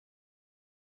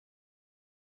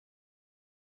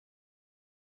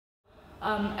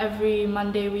Every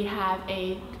Monday we have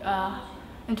a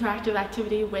interactive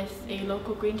activity with a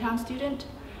local Greentown student.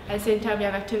 At the same time, we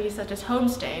have activities such as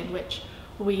homestay, in which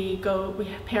we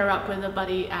pair up with a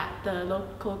buddy at the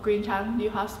local Greentown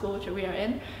New House School, which we are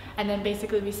in, and then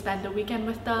basically we spend the weekend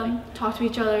with them, talk to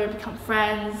each other, become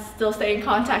friends, still stay in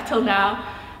contact till now.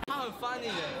 他很 funny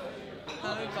的，他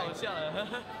很搞笑的，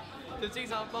就经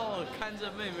常帮我看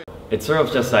着妹妹。It's sort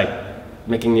of just like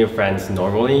making new friends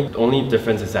normally. The only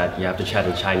difference is that you have to chat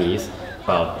in Chinese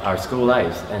about our school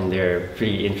lives, and they're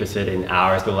pretty interested in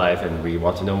our school life, and we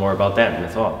want to know more about them.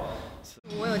 That's all.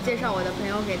 我有介绍我的朋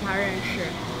友给他认识，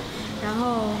然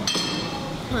后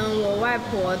我外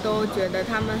婆都觉得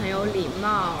他们很有礼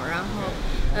貌，然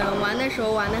后玩的时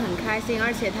候玩得很开心，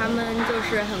而且他们就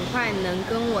是很快能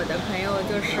跟我的朋友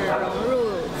就是融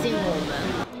入进我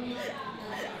们。